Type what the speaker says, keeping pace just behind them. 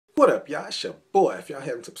What up, y'all? It's your boy. If y'all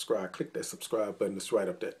haven't subscribed, click that subscribe button that's right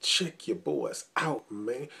up there. Check your boys out,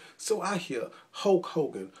 man. So I hear Hulk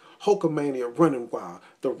Hogan, Hulkamania running wild,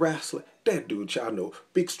 the wrestler, that dude y'all know,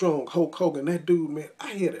 big strong Hulk Hogan, that dude, man.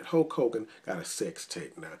 I hear that Hulk Hogan got a sex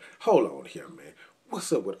tape now. Hold on here, man.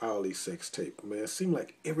 What's up with all these sex tapes, man? Seem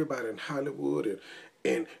like everybody in Hollywood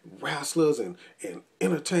and wrestlers and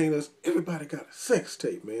entertainers, everybody got a sex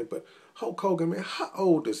tape, man. But Hulk Hogan, man, how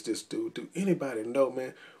old is this dude? Do anybody know,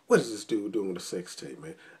 man? What is this dude doing with a sex tape,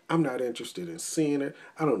 man? I'm not interested in seeing it.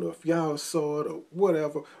 I don't know if y'all saw it or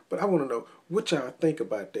whatever, but I want to know what y'all think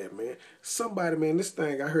about that, man. Somebody, man, this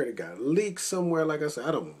thing, I heard it got leaked somewhere. Like I said,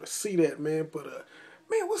 I don't want to see that, man, but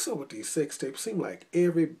man, what's up with these sex tapes? Seem like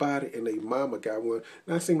everybody and their mama got one.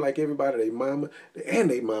 Now it seem like everybody, their mama and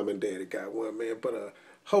their mom and daddy got one, man. But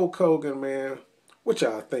Hulk Hogan, man, what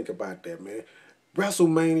y'all think about that, man?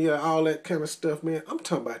 WrestleMania, all that kind of stuff, man. I'm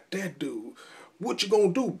talking about that dude. What you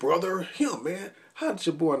gonna do, brother? Him, man. How's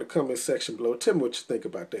your boy in the comment section below? Tell me what you think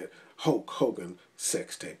about that Hulk Hogan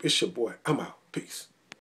sex tape. It's your boy. I'm out. Peace.